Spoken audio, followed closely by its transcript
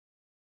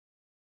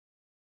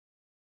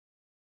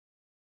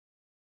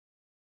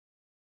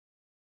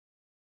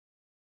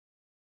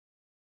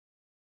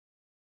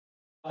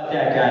About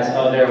that, guys.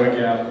 Oh, there we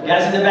go.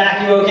 Guys in the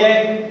back, you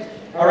okay?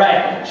 All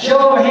right.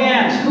 Show of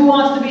hands. Who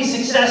wants to be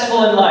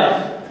successful in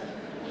life?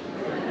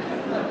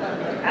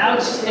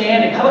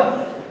 Outstanding. How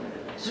about,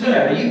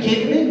 sweetheart, are you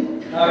kidding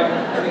me? All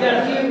right. We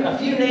got a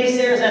few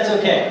naysayers. That's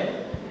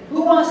okay.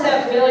 Who wants to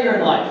have failure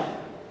in life?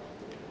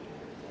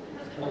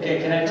 Okay,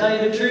 can I tell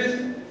you the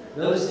truth?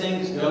 Those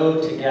things go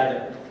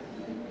together.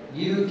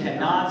 You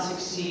cannot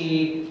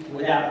succeed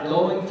without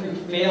going through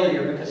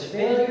failure, because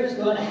failure is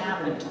going to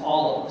happen to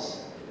all of us.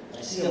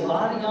 I see a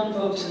lot of young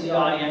folks in the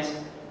audience,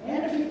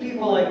 and a few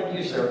people like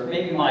you, sir,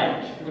 maybe my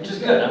age, which is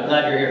good. I'm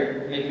glad you're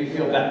here. Make me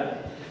feel better.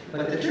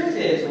 But the truth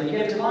is, when you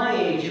get to my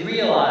age, you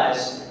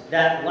realize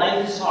that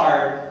life is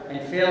hard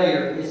and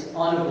failure is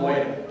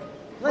unavoidable.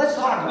 Let's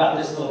talk about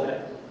this a little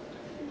bit.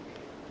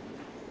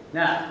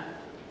 Now,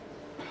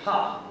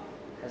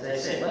 as I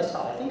say, let's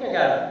talk. I think I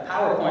got a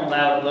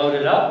PowerPoint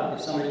loaded up,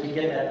 if somebody could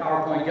get that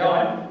PowerPoint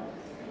going.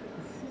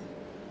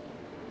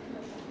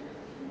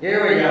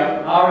 Here we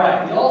go. All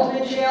right. The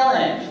ultimate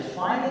challenge is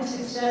finding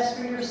success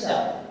for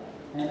yourself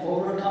and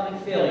overcoming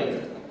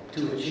failure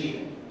to achieve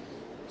it.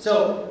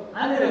 So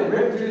I'm going to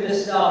rip through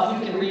this stuff.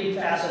 You can read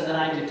faster than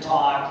I can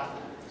talk.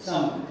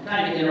 Some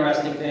kind of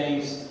interesting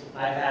things.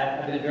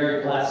 I've been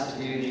very blessed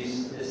to do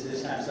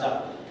this kind of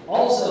stuff.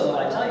 Also, though,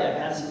 I tell you, I've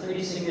had some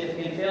pretty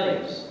significant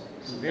failures.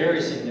 Some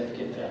very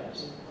significant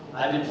failures.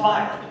 I've been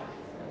fired.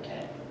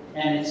 Okay.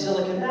 And in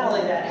Silicon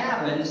Valley, that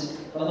happens.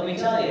 But let me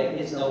tell you,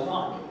 it's no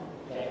fun.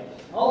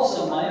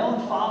 Also, my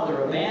own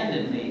father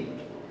abandoned me,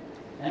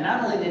 and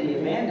not only did he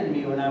abandon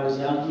me when I was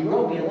young, he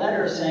wrote me a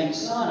letter saying,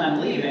 "Son, I'm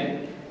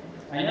leaving.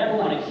 I never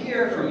want to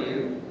hear from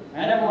you.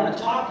 I never want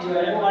to talk to you.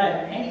 I never want to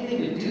have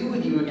anything to do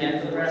with you again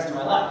for the rest of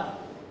my life."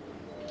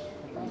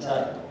 Let me tell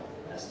you,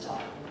 that's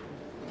tough.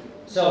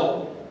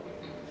 So,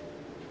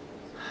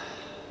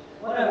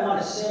 what I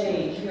want to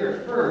say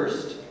here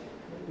first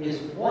is,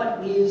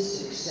 what is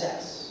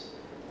success?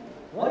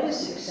 What is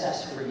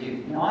success for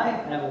you? You know,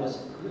 I was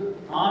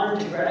honored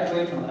to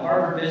graduate from the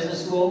Harvard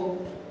Business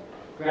School,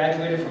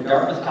 graduated from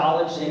Dartmouth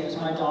College, same as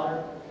my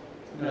daughter.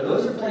 You know,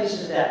 those are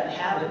places that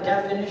have a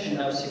definition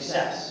of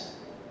success.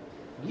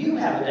 You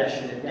have a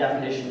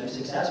definition of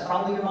success.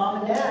 Probably your mom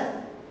and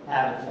dad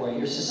have it for you.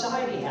 Your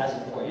society has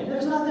it for you. And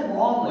there's nothing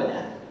wrong with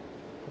that.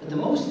 But the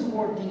most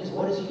important thing is,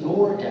 what is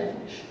your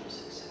definition of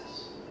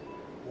success?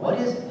 What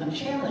is it? I'm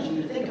challenging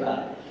you to think about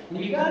it. And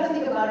you've got to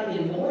think about it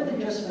in more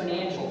than just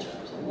financial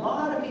terms. A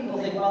lot of people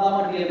think, well, I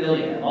want to be a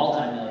millionaire,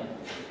 multi-millionaire.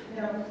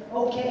 You know,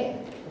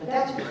 okay, but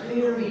that's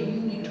very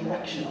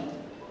unidirectional.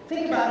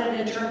 Think about it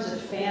in terms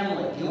of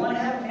family. Do you want to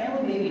have a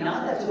family?Maybe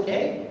not, that's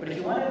okay. But if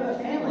you want to have a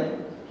family,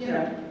 you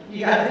know,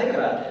 you got to think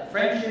about that.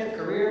 Friendship,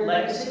 career,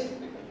 legacy.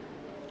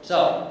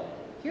 So,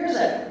 here's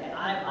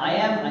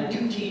I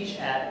do teach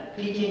at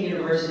Peking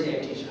University. I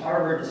teach at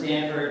Harvard, and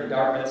Stanford, and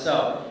Dartmouth.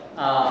 So,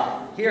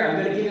 here,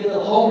 I'm going to give you a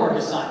little homework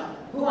assignment.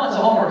 Who wants a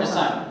homework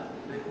assignment?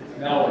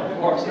 No one, of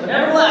course. But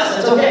nevertheless,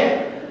 it's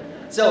okay.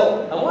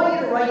 So, I want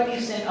you to write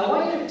these things. I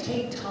want you to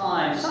take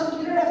time.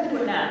 You don't have to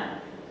do it now.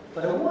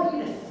 But I want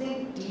you to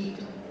think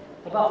deeply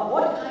about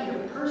what kind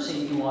of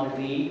person you want to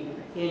be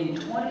in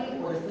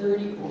 20 or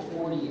 30 or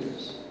 40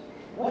 years.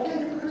 What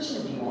kind of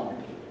person do you want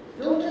to be?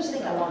 Don't just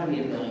think, I want to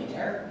be a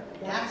millionaire.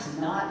 That's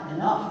not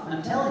enough.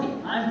 I'm telling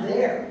you, I'm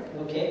there.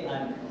 Okay?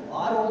 I'm a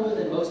lot older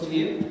than most of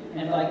you.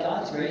 And by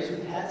God's grace,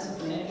 we've had some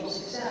financial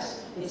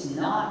success. It's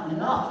not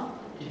enough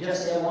to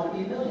just say, I want to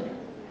be a millionaire.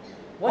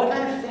 What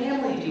kind of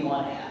family do you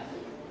want to have?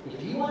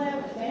 If you want to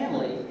have a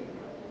family,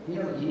 you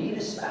know, you need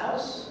a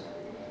spouse,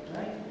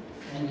 right?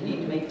 And you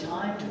need to make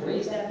time to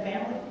raise that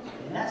family,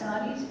 and that's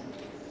not easy.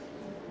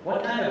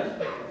 What kind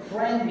of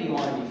friend do you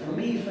want to be? For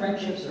me,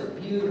 friendships are a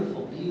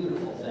beautiful,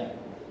 beautiful thing.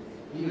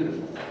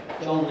 Beautiful.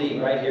 John Lee,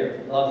 right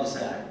here. Love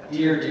this guy.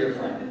 Dear, dear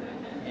friend.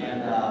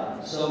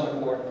 And so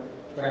important.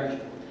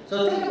 Friendship.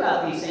 So think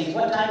about these things.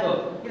 What type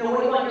of, you know, what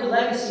do you want your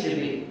legacy to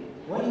be?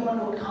 What do you want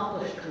to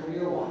accomplish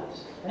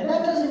career-wise? And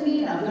that doesn't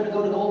mean I'm going to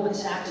go to Goldman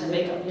Sachs and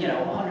make, you know,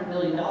 $100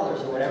 million or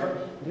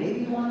whatever.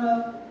 Maybe you want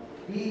to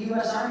be a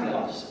U.S. Army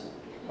officer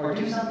or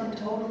do something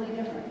totally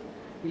different.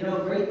 You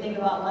know, a great thing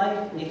about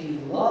life, if you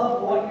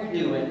love what you're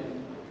doing,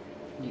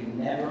 you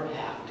never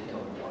have to go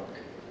to work.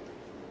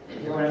 You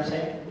hear what I'm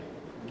saying?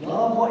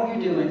 Love what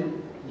you're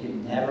doing, you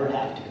never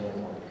have to go to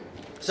work.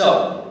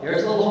 So,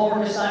 here's a little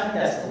homework assignment.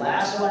 That's the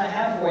last one I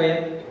have for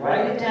you.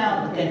 Write it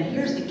down, but then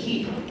here's the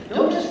key.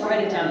 Don't just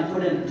write it down and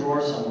put it in a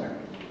drawer somewhere.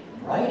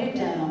 Write it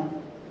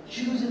down,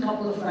 choose a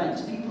couple of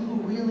friends, people who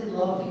really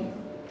love you,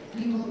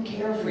 people who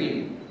care for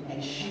you,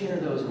 and share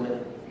those with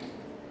them.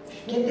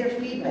 Get their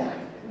feedback.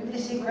 Maybe they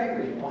say,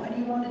 Gregory, why do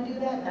you want to do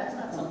that? That's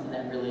not something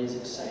that really is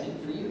exciting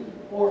for you.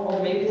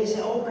 Or maybe they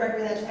say, oh,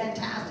 Gregory, that's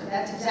fantastic.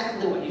 That's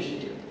exactly what you should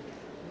do.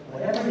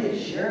 Whatever it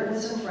is, share it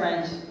with some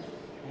friends,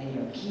 and you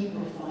know, keep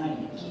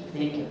refining it, keep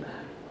thinking about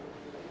it.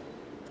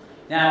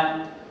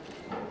 Now,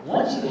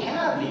 once you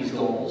have these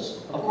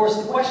goals, of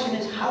course, the question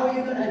is, how are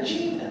you going to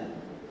achieve them?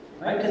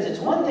 right? Because it's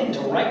one thing to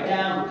write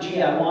down,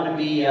 gee, I want to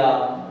be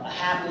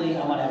happily,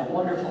 I want to have a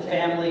wonderful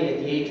family at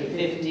the age of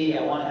 50,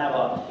 I want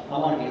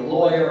to be a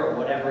lawyer or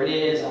whatever it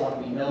is, I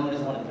want to be known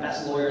as one of the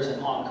best lawyers in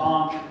Hong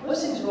Kong.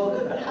 Those things are all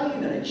good, but how are you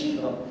going to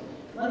achieve them?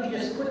 Let me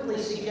just quickly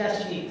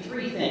suggest you need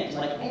 3 things,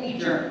 like any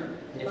journey.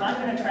 If I'm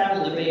going to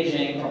travel to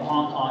Beijing from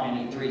Hong Kong,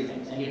 I need 3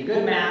 things. I need a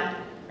good map,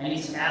 I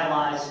need some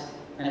allies,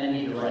 and I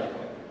need to write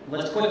quick.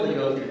 Let's quickly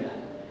go through that.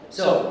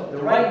 So, the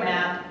right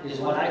map is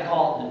what I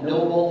call the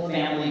noble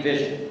family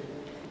vision.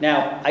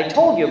 Now, I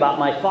told you about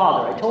my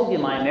father. I told you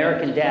my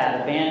American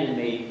dad abandoned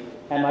me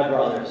and my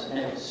brothers, and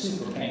it was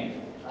super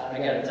painful. I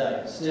got to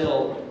tell you,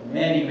 still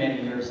many,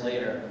 many years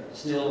later,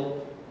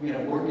 still,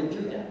 working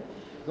through that.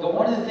 But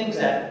one of the things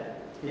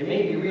that it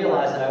made me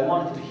realize that I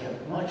wanted to be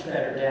a much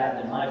better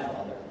dad than my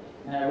father.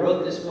 And I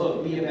wrote this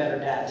book, Be a Better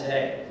Dad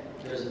Today.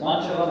 There's a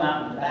bunch of them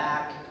out in the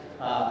back,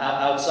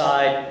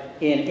 outside,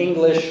 in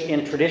English,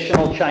 in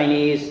traditional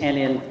Chinese, and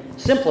in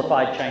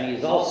simplified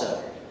Chinese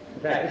also.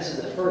 In fact, this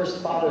is the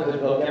first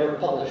fatherhood book ever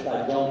published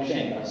by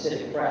Zhongxing, by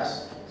CITIC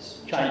Press,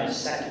 China's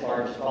second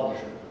largest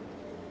publisher.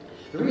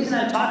 The reason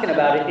I'm talking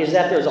about it is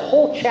that there's a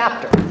whole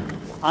chapter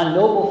on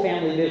noble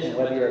family vision.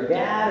 Whether you're a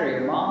dad or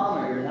your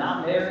mom or you're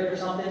not married or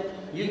something,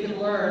 you can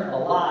learn a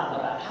lot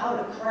about how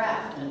to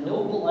craft a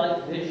noble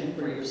life vision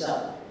for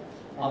yourself.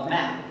 A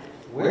map.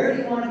 Where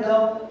do you want to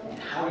go and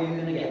how are you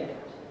going to get there?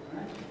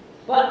 Right?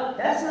 But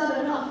that's not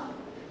enough.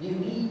 You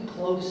need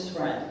close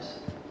friends.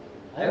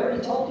 I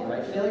already told you,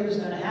 right? Failure is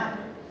going to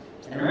happen.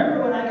 And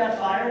remember when I got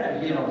fired? I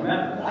mean, you don't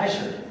remember, but I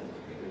sure did.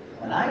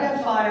 When I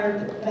got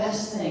fired, the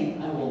best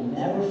thing I will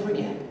never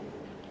forget,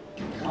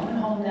 coming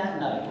home that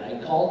night,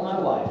 I called my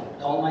wife,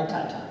 called my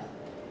tai-tai,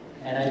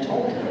 and I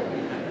told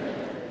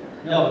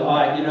her, you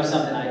know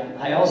something,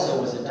 I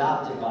also was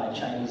adopted by a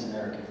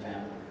Chinese-American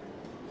family.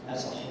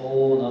 That's a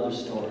whole other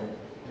story.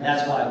 And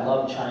that's why I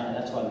love China,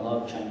 that's why I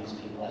love Chinese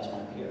people, that's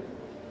why I'm here.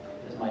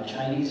 Because my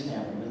Chinese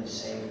family really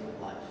saved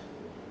my life.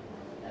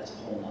 That's a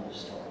whole other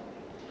story.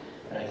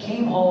 But I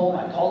came home,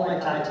 I called my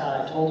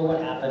tai-tai, I told her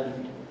what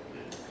happened,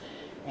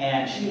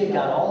 and she had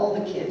got all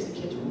the kids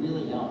were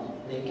really young,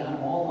 they got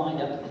them all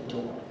lined up at the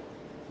door.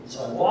 And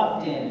so I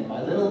walked in, and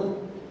my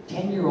little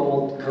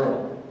 10-year-old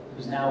girl,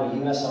 who's now a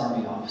U.S.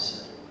 Army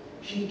officer,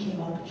 she came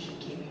up and she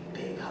gave me a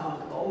big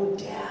hug. Oh,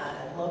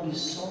 Dad, I love you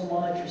so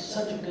much, you're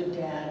such a good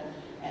dad,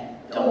 and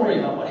don't worry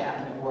about what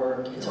happened at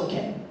work, it's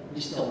okay, we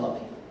still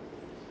love you.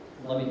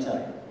 Let me tell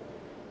you,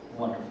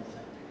 wonderful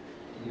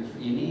thing.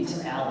 You need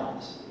some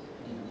allies.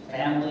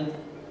 Family,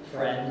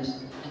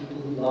 friends, people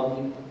who love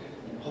you,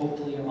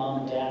 hopefully your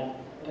mom and dad,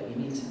 but you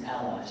need some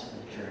allies for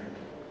the journey.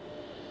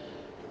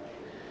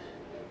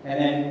 And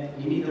then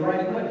you need the right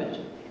equipment,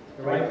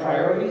 the right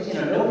priorities.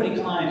 Nobody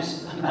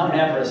climbs Mount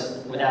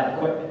Everest without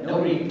equipment.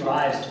 Nobody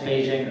drives to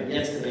Beijing or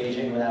gets to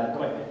Beijing without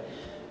equipment.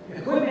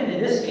 Equipment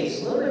in this case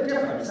is a little bit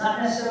different. It's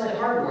not necessarily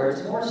hardware,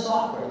 it's more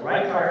software. The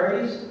right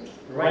priorities,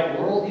 the right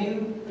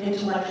worldview,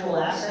 intellectual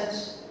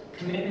assets,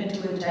 commitment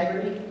to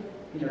integrity.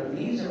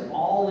 These are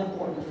all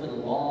important for the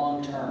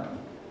long term.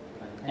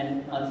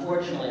 And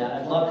unfortunately,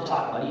 I'd love to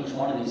talk about each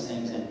one of these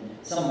things. And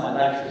some of my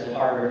lectures at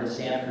Harvard and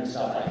Stanford and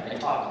stuff, I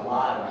talk a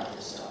lot about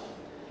this stuff.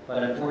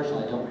 But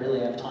unfortunately, I don't really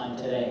have time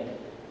today.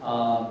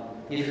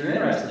 If you're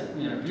interested,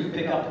 do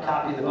pick up a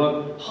copy of the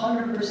book.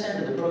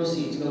 100% of the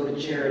proceeds go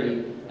to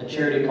charity, a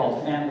charity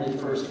called Family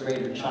First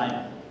Greater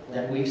China,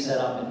 that we've set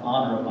up in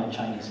honor of my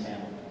Chinese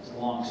family. It's a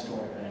long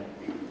story, but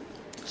anyway.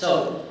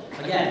 So,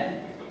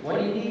 again, what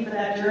do you need for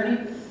that journey?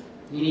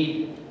 You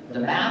need the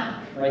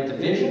map, right, the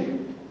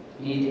vision.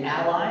 You need the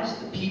allies,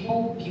 the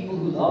people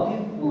who love you,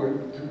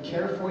 who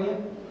care for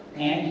you,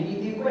 and you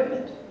need the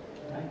equipment,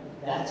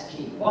 right? That's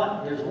key.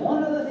 But there's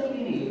one other thing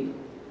you need,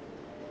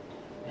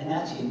 and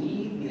that's you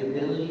need the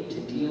ability to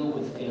deal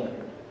with failure.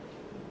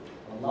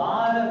 A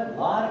lot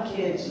of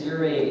kids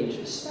your age,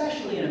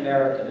 especially in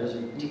America, there's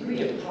a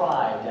degree of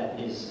pride that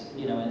is,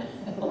 in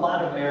a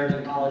lot of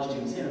American college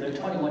students, they're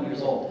 21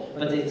 years old,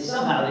 but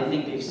somehow they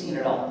think they've seen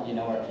it all,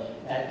 or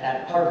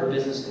at Harvard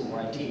Business School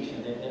where I teach,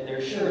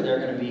 they're sure they're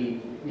going to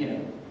be,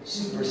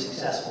 super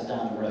successful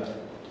down the road.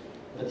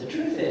 But the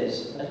truth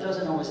is, that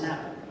doesn't always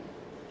happen.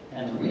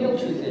 And the real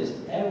truth is,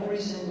 every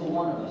single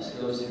one of us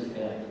goes through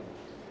failure.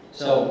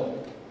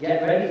 So,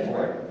 get ready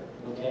for it,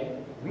 okay?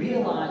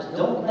 Realize,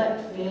 don't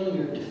let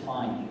failure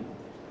define you.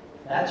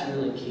 That's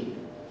really key.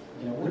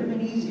 It would have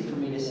been easy for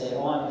me to say,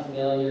 oh, I'm a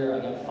failure, I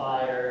got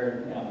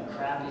fired, I'm a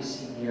crappy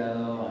CEO,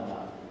 I'm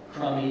a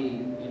crummy,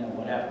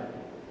 whatever.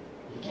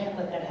 You can't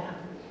let that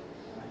happen.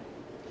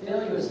 Right?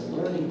 Failure is a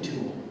learning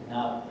tool.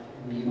 Now,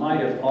 you might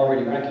have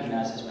already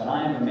recognized this, but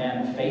I am a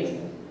man of faith.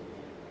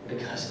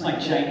 Because my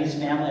Chinese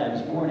family, I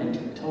was born into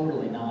a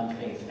totally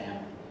non-faith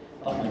family.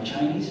 But my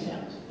Chinese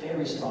family is a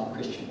very strong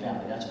Christian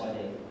family. That's why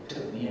they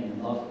took me in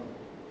and loved me.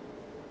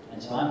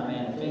 And so I'm a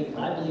man of faith. And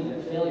I believe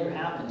that failure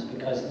happens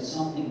because it's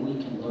something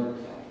we can learn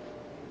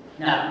from.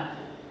 Now,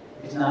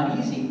 it's not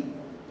easy,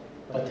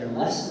 but there are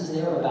lessons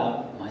there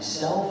about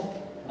myself,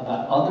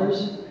 about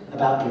others,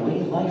 about the way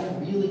life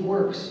really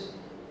works.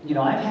 you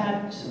know, I've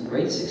had some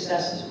great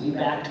successes. We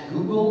backed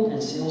Google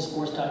and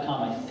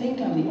Salesforce.com. I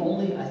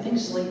think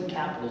Slayton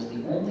Capital is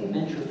the only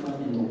venture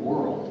firm in the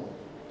world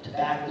to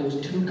back those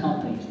two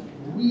companies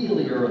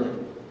really early,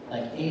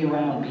 like A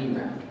round, B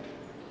round.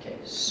 Okay,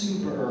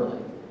 super early.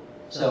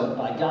 So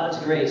by God's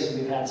grace,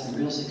 we've had some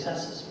real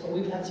successes, but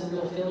we've had some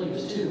real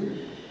failures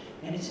too.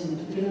 And it's in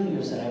the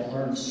failures that I've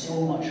learned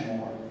so much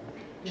more.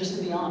 Just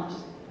to be honest,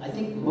 I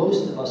think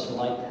most of us are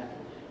like that.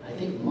 I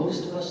think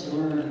most of us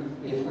learn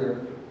if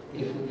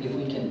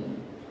we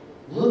can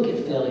look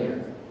at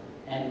failure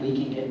and we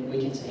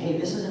can say, hey,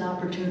 this is an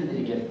opportunity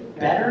to get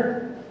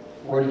better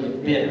or to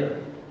get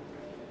bitter.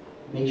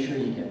 Make sure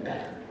you get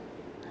better.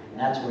 And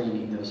that's where you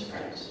need those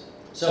friends.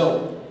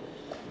 So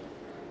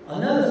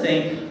another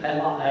thing,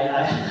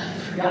 I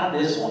forgot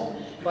this one,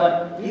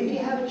 but if you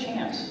have a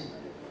chance,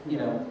 you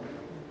know,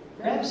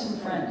 grab some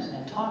friends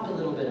and talk a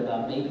little bit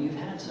about maybe you've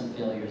had some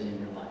failures in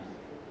your life.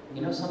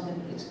 You know something?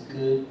 It's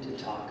good to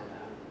talk about.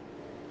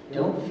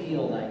 Don't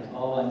feel like,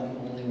 oh, I'm the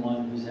only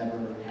one who's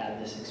ever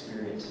had this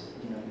experience.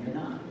 You know, you're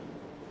not.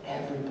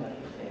 Everybody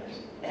fails.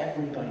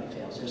 Everybody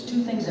fails. There's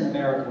two things in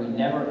America we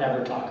never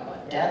ever talk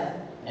about: death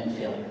and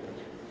failure.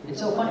 It's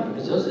so funny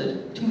because those are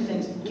the two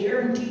things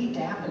guaranteed to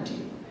happen to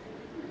you.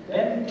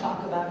 Better to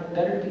talk about it,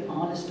 better to be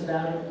honest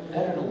about it,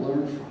 better to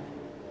learn from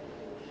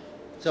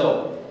it.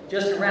 So,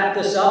 just to wrap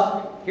this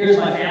up, here's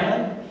my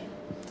family.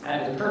 I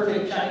have the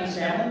perfect Chinese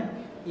family.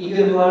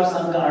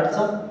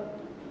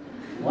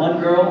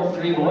 One girl,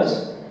 3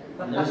 boys.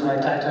 And there's my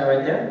tai-tai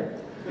right there.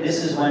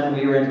 This is when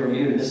we were in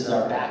Bermuda. This is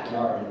our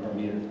backyard in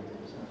Bermuda.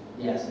 So,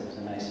 yes, it was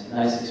a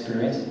nice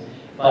experience.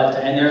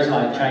 And there's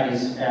my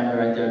Chinese family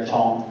right there,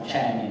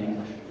 Chang in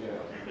English.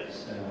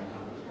 So,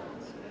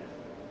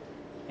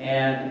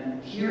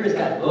 and here is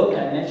that book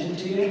I mentioned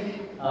to you.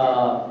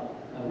 A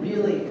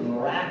really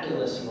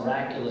miraculous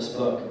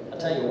book. I'll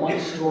tell you one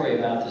story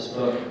about this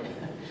book.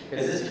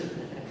 Because this,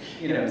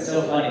 you know, it's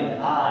so funny that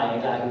I,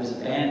 a guy who was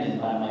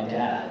abandoned by my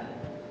dad,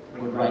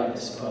 would write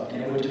this book.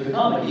 And it would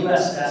become a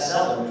U.S.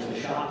 bestseller, which was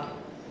shocking.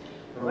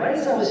 But right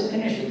as I was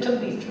finished, it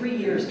took me 3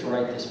 years to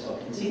write this book.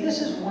 And see,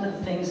 this is one of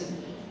the things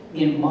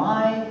in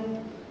my,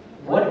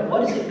 what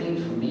does it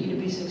mean for me to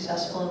be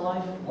successful in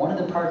life? One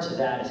of the parts of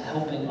that is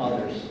helping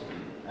others.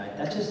 Right?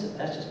 That's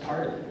just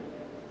part of it.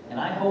 And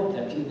I hope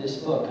that through this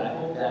book, I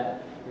hope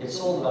that it's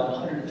sold about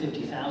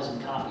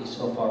 150,000 copies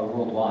so far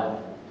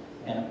worldwide.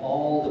 And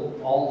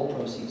all the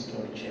proceeds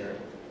go to charity.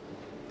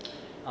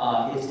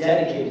 It's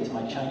dedicated to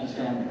my Chinese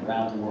family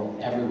around the world,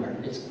 everywhere.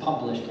 It's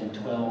published in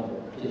 12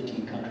 or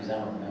 15 countries, I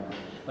don't remember.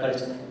 But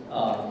it's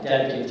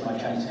dedicated to my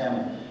Chinese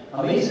family.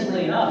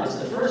 Amazingly enough, it's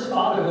the first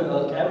fatherhood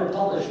book ever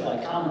published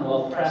by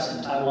Commonwealth Press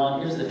in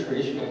Taiwan. Here's the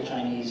traditional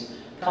Chinese.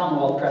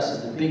 Commonwealth Press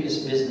is the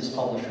biggest business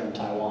publisher in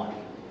Taiwan.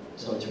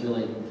 So it's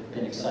really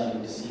been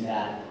exciting to see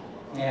that.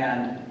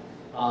 And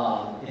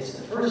it's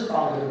the first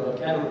fatherhood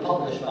book ever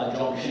published by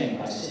Zhongxing,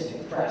 by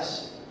Civic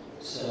Press,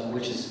 so,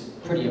 which is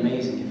pretty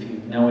amazing if you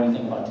know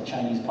anything about the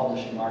Chinese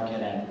publishing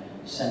market and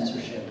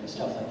censorship and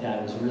stuff like that.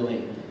 It was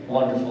really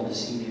wonderful to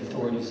see the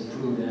authorities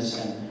approve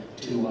this and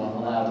to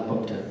allow the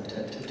book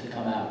to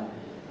come out.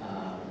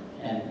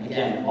 And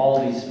again, all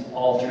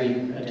 3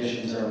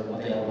 editions are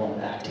available on the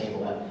back table.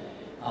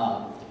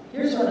 But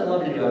here's what I'd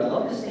love to do. I'd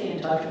love to stay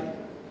in touch with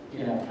you.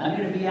 You know, I'm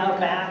going to be out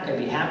back. I'd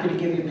be happy to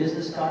give you a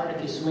business card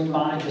if you swing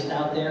by just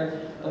out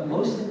there. But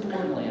most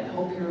importantly, I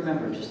hope you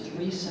remember just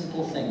 3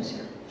 simple things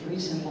here. 3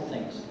 simple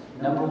things.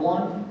 Number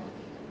 1,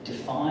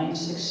 define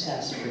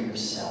success for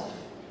yourself.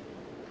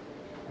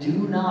 Do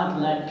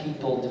not let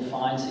people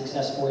define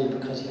success for you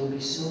because you'll be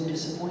so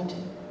disappointed.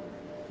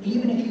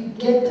 Even if you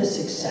get the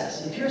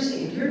success, if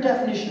your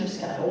definition of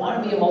success, I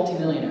want to be a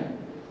multimillionaire,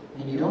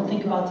 and you don't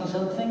think about these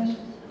other things,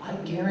 I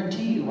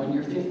guarantee you when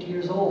you're 50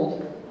 years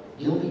old,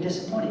 you'll be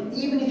disappointed.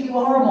 Even if you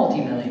are a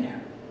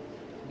multimillionaire,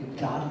 you've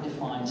got to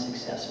define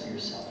success for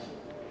yourself.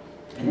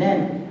 And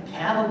then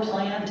have a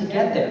plan to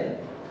get there.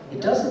 It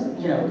doesn't,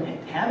 you know,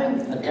 having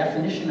a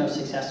definition of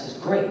success is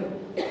great,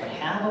 but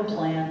have a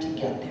plan to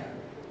get there.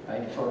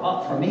 Right?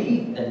 For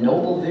me, the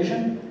noble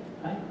vision,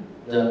 right?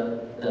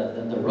 The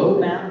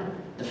roadmap,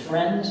 the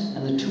friends,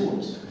 and the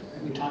tools.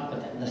 We talked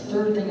about that. And the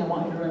third thing I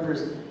want you to remember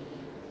is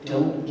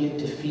don't get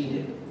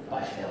defeated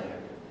by failure.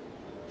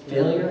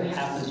 Failure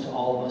happens to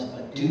all of us,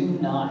 but do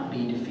not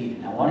be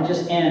defeated. Now, I want to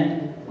just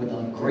end with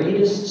the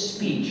greatest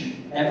speech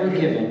ever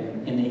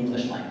given in the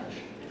English language.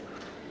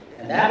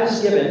 And that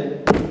was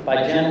given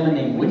by a gentleman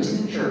named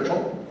Winston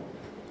Churchill,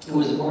 who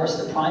was, of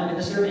course, the Prime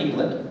Minister of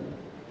England.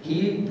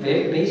 He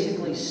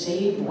basically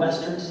saved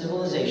Western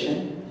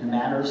civilization, in a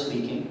manner of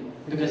speaking,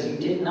 because he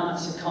did not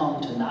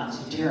succumb to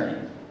Nazi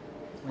tyranny.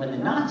 When the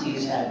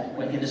Nazis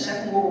in the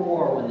Second World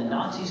War, when the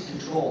Nazis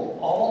controlled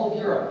all of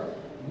Europe,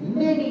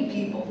 many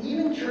people,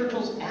 even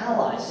Churchill's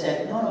allies,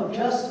 said, no,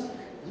 just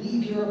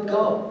leave Europe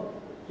go.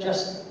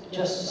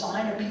 Just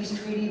sign a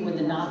peace treaty with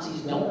the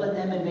Nazis, don't let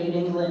them invade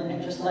England,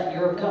 and just let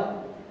Europe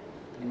go.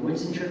 And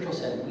Winston Churchill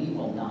said, we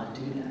will not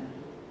do that.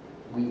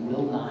 We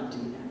will not do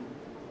that.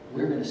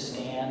 We're going to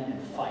stand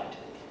and fight.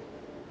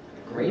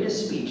 The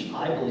greatest speech,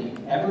 I believe,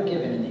 ever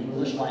given in the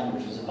English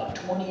language was about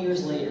 20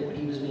 years later when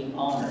he was being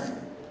honored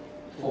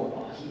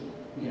for,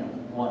 he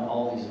won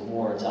all these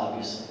awards,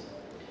 obviously.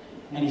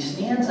 And he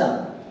stands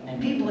up,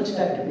 and people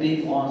expect a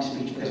big, long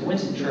speech because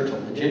Winston Churchill,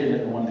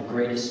 legitimately one of the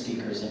greatest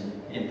speakers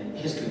in the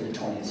history of the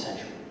 20th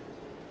century.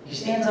 He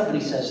stands up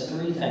and he says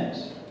three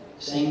things,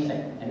 same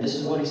thing, and this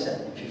is what he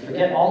said. If you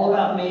forget all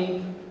about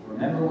me,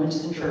 remember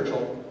Winston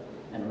Churchill,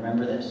 and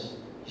remember this.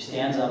 He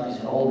stands up, he's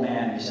an old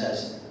man, he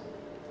says,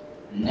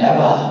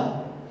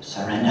 never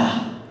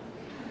surrender.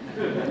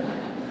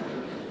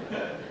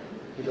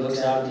 He looks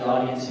out at the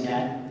audience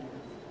again.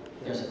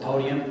 There's a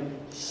podium.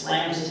 He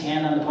slams his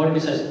hand on the podium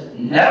and says,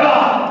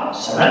 never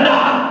surrender.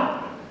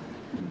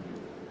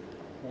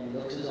 And he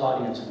looks at his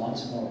audience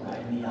once more right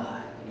in the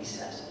eye, and he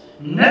says,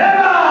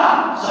 never